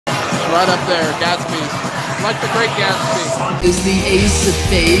Right up there, Gatsbys. Like the great Gatsby. Is the Ace of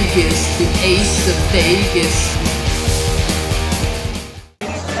Vegas, the Ace of Vegas.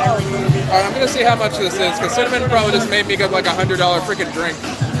 Alright, I'm gonna see how much this is, because cinnamon probably just made me get like $100 freaking drink.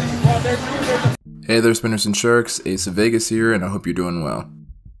 Hey there, Spinners and Sharks, Ace of Vegas here, and I hope you're doing well.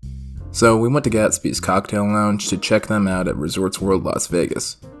 So, we went to Gatsby's Cocktail Lounge to check them out at Resorts World Las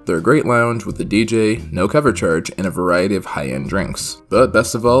Vegas. They're a great lounge with a DJ, no cover charge, and a variety of high-end drinks. But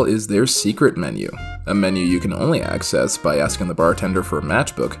best of all is their secret menu. A menu you can only access by asking the bartender for a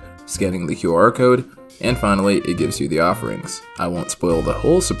matchbook, scanning the QR code, and finally, it gives you the offerings. I won't spoil the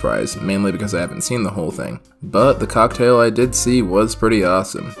whole surprise, mainly because I haven't seen the whole thing. But the cocktail I did see was pretty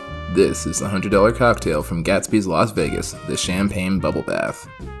awesome. This is the $100 cocktail from Gatsby's Las Vegas, the Champagne Bubble Bath.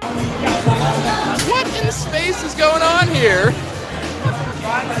 What in space is going on here?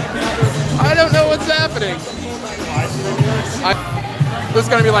 I don't know what's happening. This is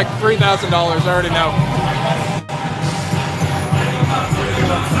gonna be like $3,000, I already know.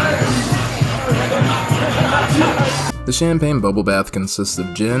 The Champagne Bubble Bath consists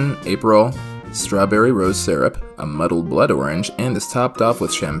of gin, April, strawberry rose syrup, a muddled blood orange, and is topped off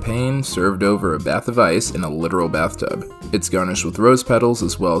with champagne served over a bath of ice in a literal bathtub. It's garnished with rose petals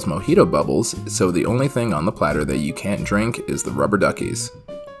as well as mojito bubbles, so the only thing on the platter that you can't drink is the rubber duckies.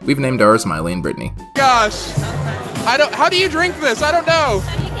 We've named ours Miley and Brittany. Gosh, how do you drink this? I don't know.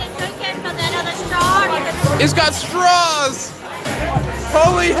 You can drink it from the end of the straw. Or you can... It's got straws!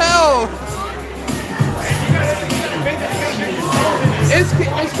 Holy hell!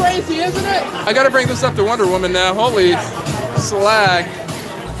 It's crazy, isn't it? I gotta bring this up to Wonder Woman now. Holy slag.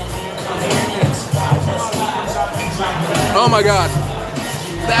 Oh my god.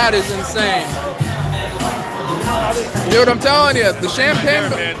 That is insane. Dude, I'm telling you, the champagne...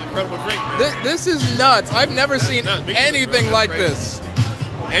 This is nuts. I've never seen anything like this.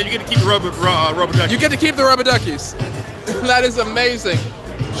 And you get to keep the rubber duckies. You get to keep the rubber duckies. That is amazing.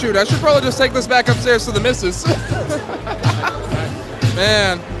 Shoot, I should probably just take this back upstairs to the missus.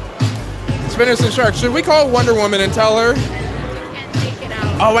 Man. Spinners and Sharks. Should we call Wonder Woman and tell her? Can't take it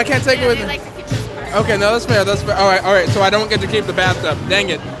out. Oh, I can't take it with me. Like to keep this part. Okay, no, that's fair. That's fair. All right. So I don't get to keep the bathtub. Dang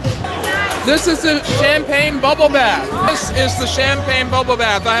it. This is the Champagne Bubble Bath. This is the Champagne Bubble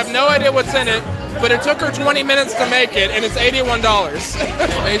Bath. I have no idea what's in it, but it took her 20 minutes to make it, and it's $81.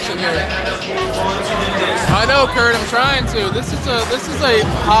 Information here. I know, Kurt. I'm trying to. This is a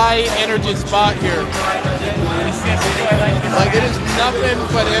high energy spot here. Like it is nothing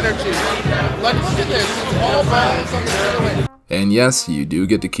but energy. Like look at this. It's all balls on the ceiling. And yes, you do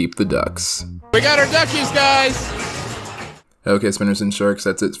get to keep the ducks. We got our duckies, guys. Okay, Spinners and Sharks,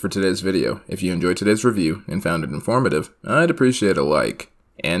 that's it for today's video. If you enjoyed today's review and found it informative, I'd appreciate a like.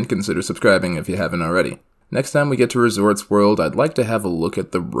 And consider subscribing if you haven't already. Next time we get to Resorts World, I'd like to have a look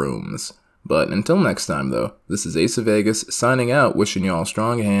at the rooms. But until next time though, this is Ace of Vegas signing out, wishing you all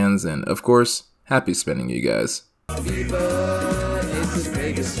strong hands, and of course, happy spinning, you guys. Viva Ace of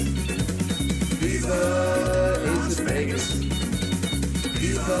Vegas. Viva Ace of Vegas.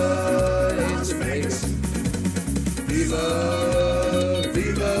 Viva Ace of Vegas. Viva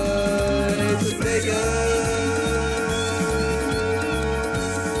Ace of Vegas.